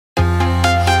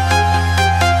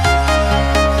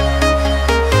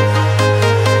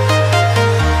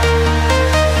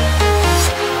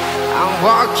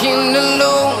walking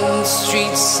alone, the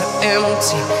streets are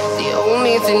empty. The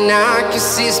only thing I can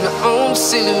see is my own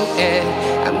silhouette.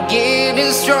 I'm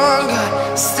getting stronger,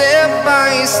 step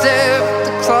by step.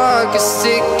 The clock is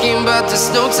ticking, but there's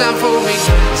no time for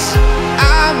regrets.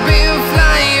 I've been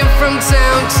flying from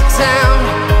town to town,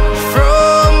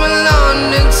 from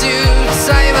London to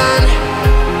Taiwan.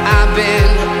 I've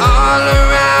been all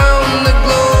around the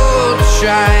globe,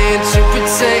 trying to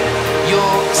protect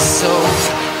your soul.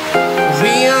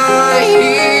 We are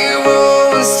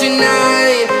heroes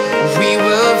tonight. We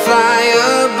will fly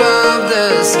above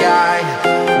the sky.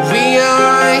 We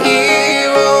are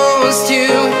heroes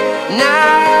tonight.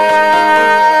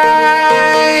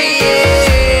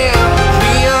 Yeah.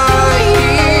 We are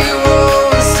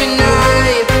heroes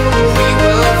tonight. We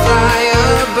will fly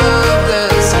above the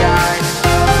sky.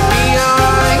 We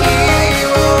are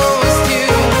heroes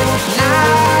tonight.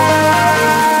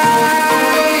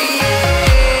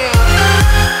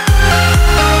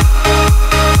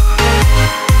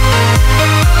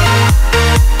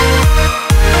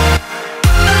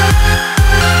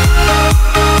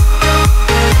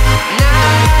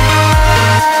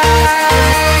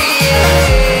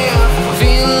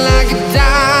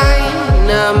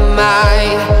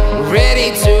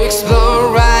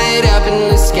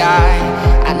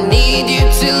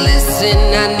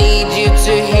 I need you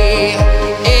to hear,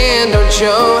 and don't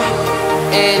show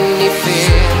any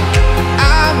fear.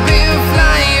 I've been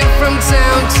flying from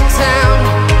town to town,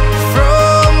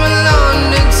 from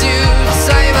London to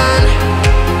Taiwan.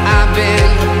 I've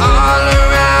been all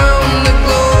around the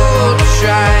globe,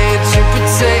 trying to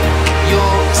protect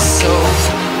your soul.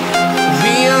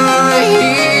 We are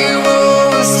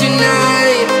heroes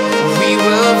tonight. We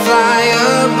will fly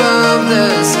above the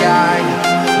sky.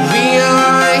 We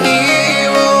are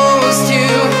heroes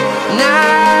tonight.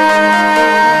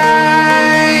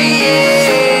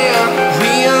 Yeah.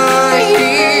 We are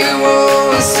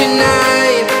heroes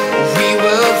tonight. We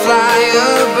will fly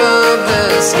above the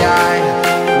sky.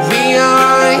 We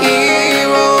are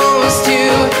heroes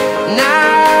tonight.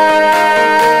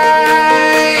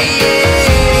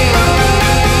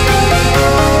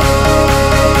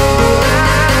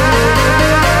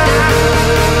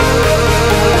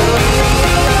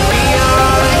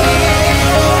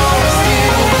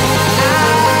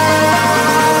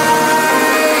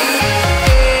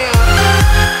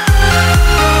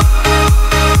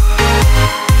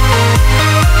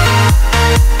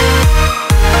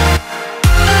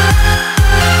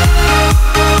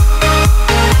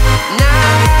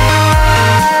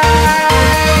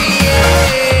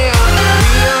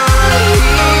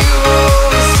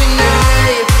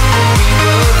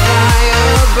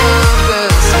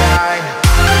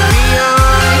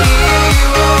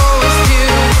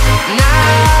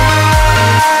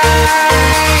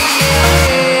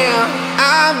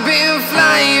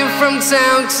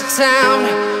 Town to town,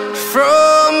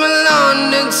 from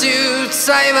London to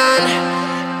Taiwan.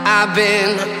 I've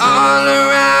been all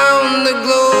around the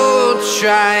globe,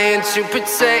 trying to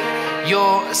protect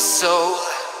your soul.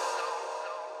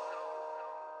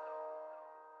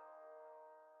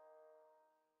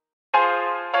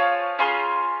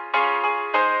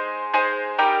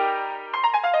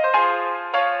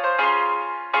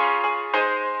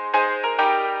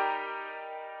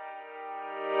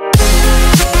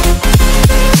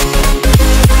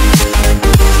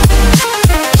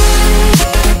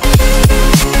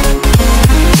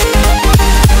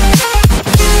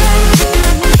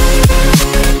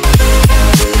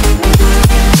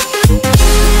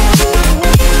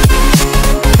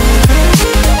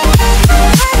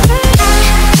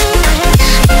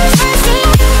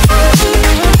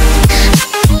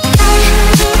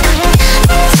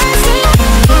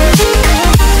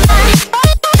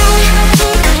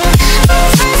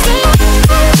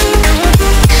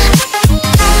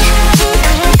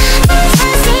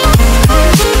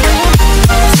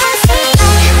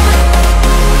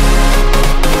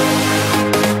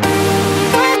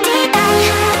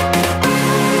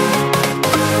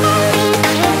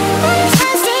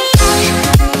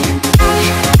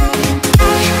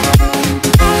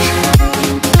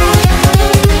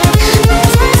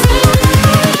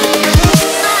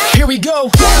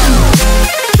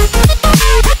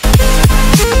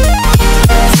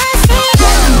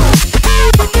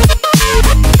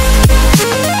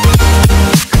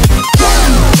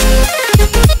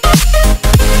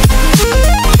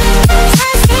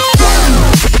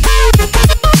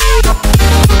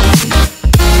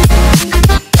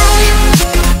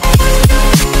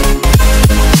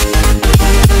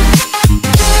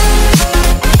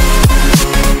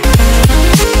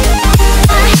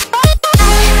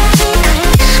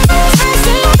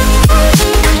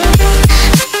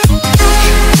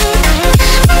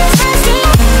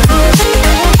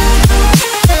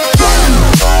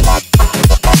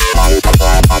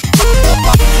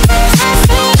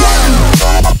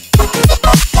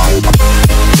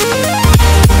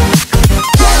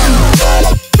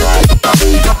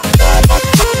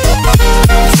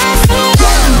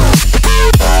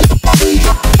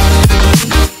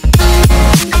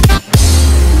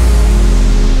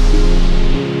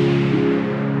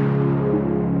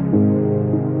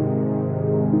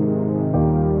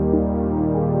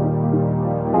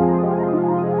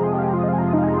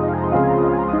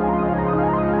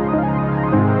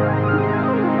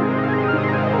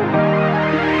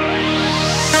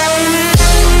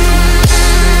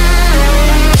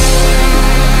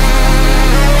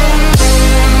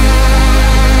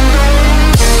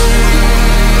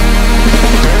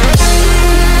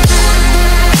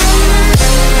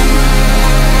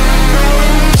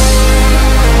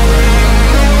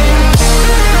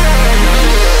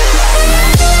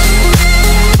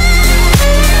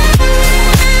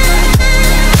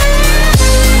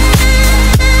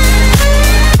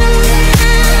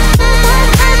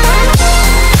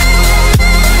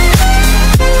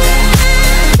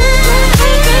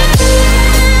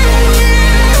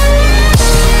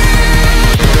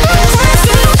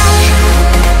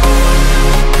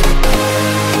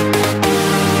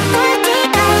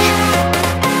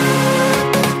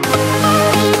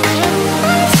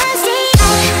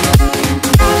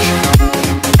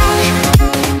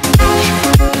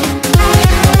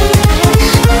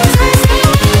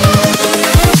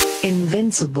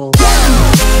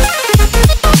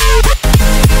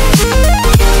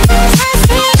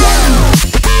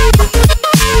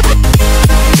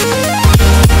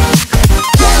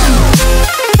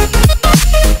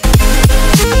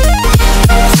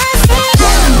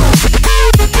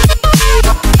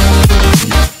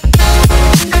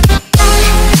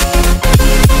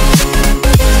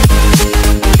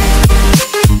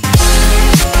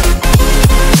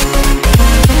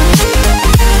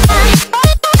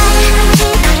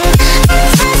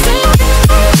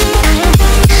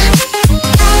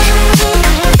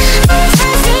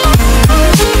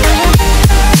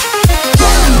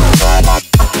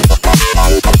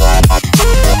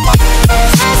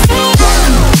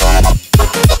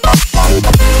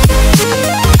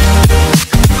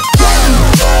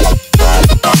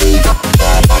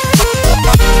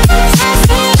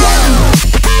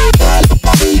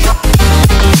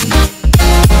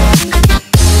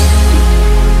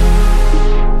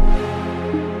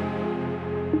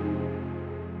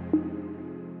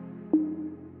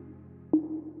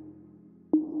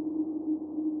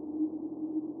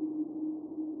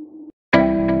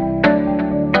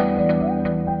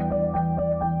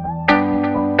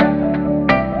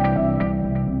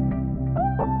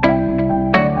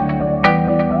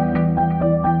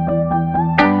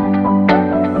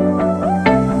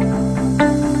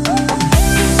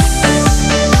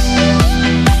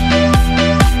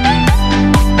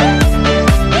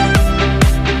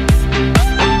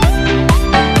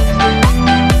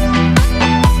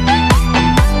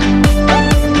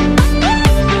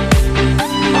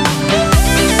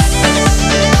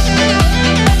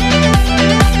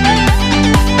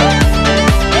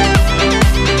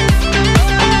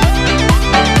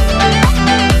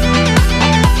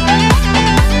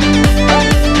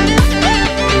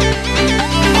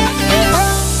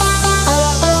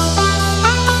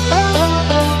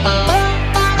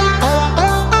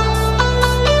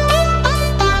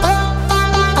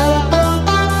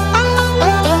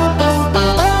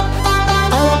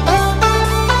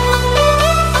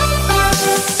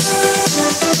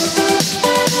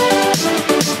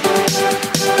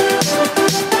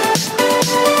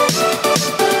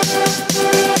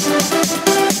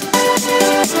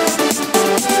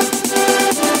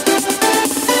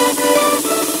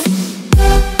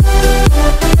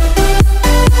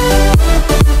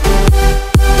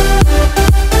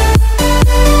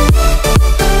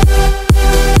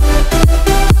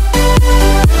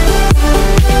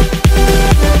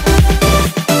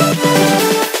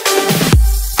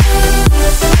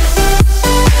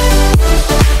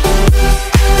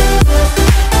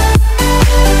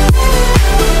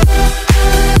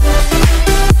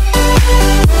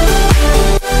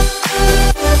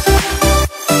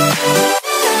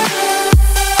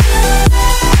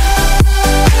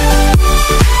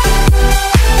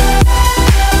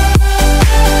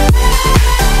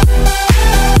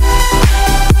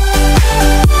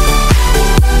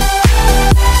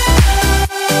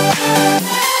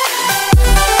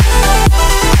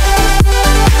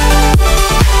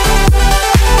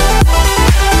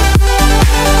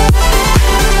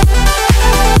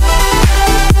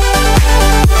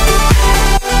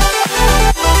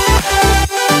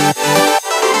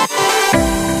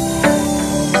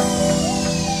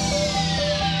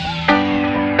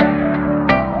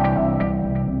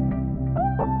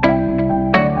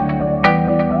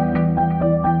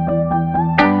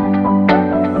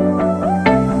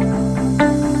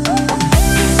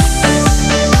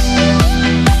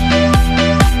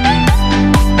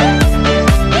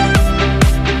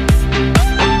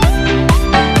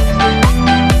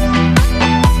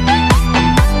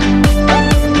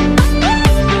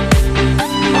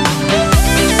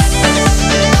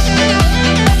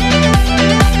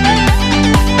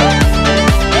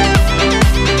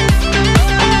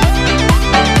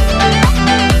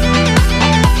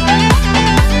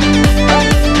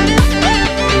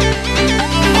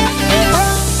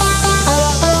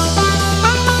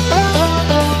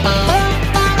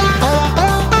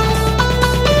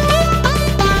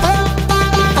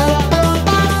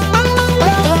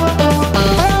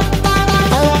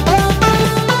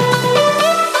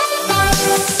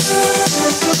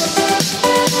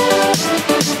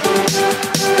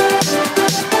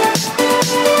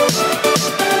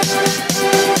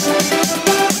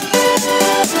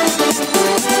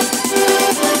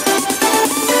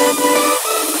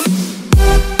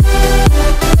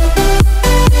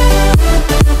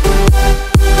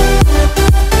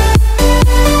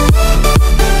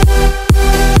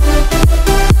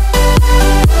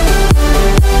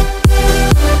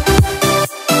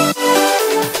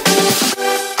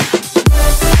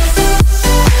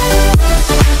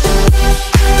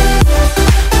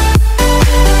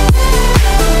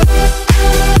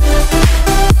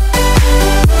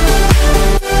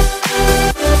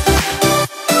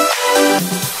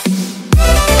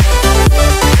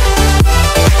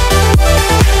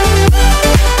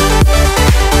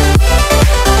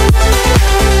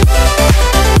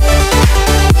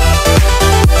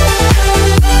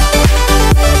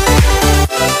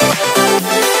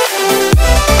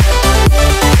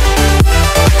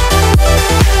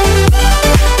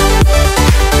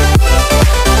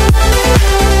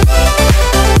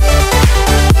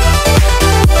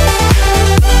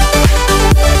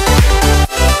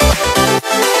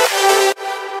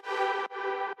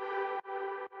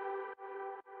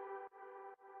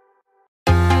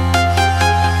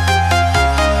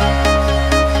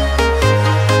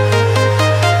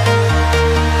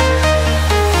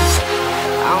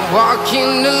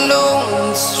 Walking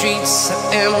alone, the streets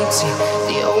are empty.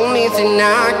 The only thing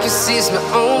I can see is my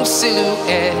own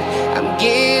silhouette. I'm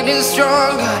getting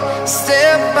stronger,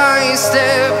 step by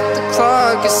step. The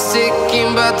clock is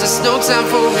ticking, but there's no time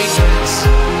for regrets.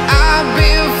 I've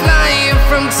been flying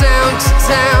from town to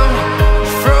town,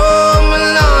 from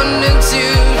London to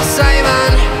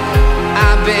Taiwan.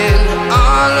 I've been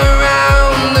all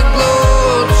around the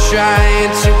globe, trying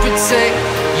to protect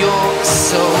your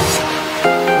soul.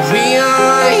 We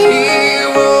are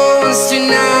heroes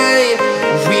tonight.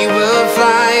 We will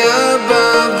fly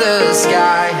above the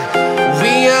sky.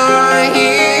 We are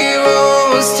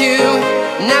heroes tonight.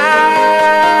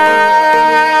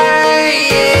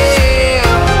 Yeah.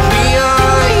 We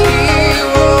are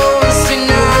heroes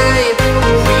tonight.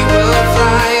 We will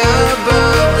fly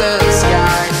above the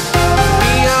sky.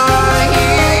 We are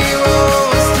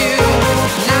heroes tonight.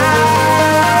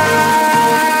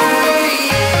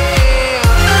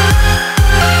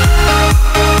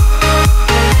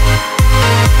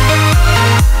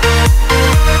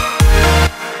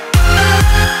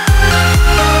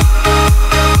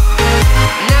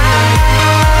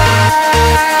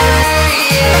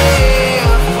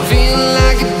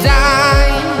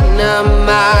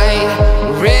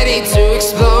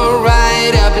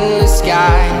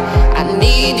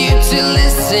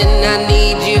 I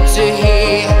need you to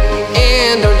hear,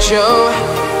 and don't show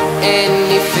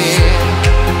any fear.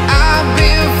 I've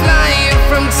been flying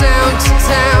from town to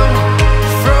town,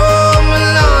 from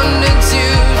London to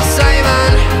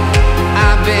Taiwan.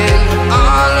 I've been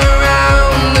all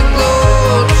around the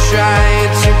globe,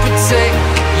 trying to protect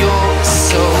your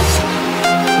soul.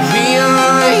 We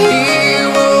are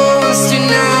heroes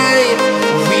tonight.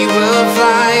 We will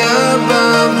fly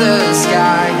above the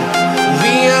sky.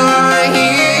 We are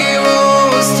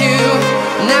heroes tonight.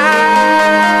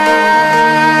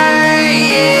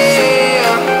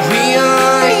 Yeah. We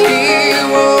are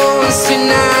heroes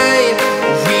tonight.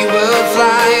 We will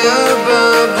fly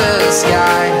above the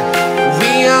sky.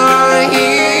 We are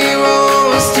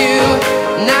heroes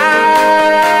tonight.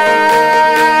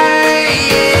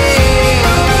 Yeah.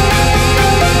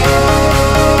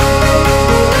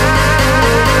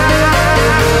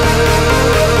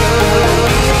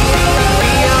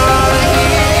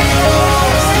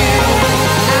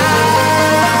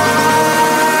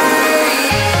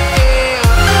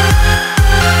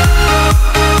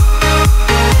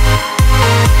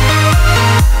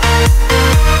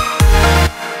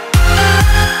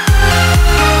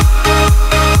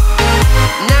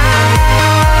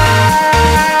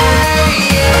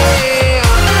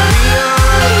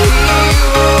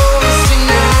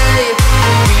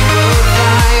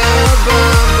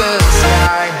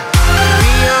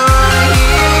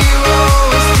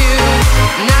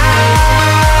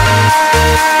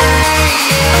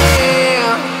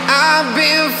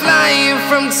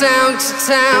 Town to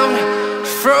town,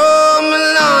 from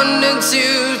London to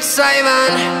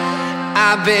Taiwan.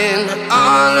 I've been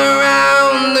all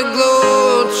around the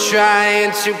globe,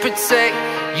 trying to protect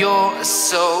your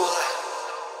soul.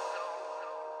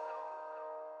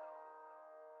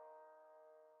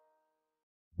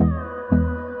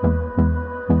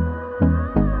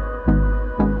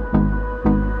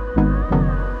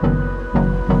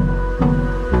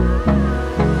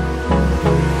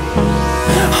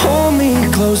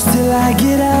 Close till I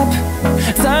get up.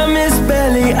 Time is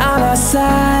barely on our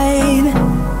side.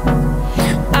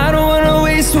 I don't wanna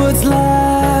waste what's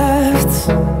left.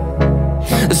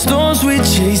 The storms we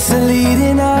chase are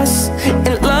leading us,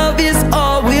 and love is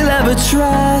all we'll ever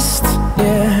try.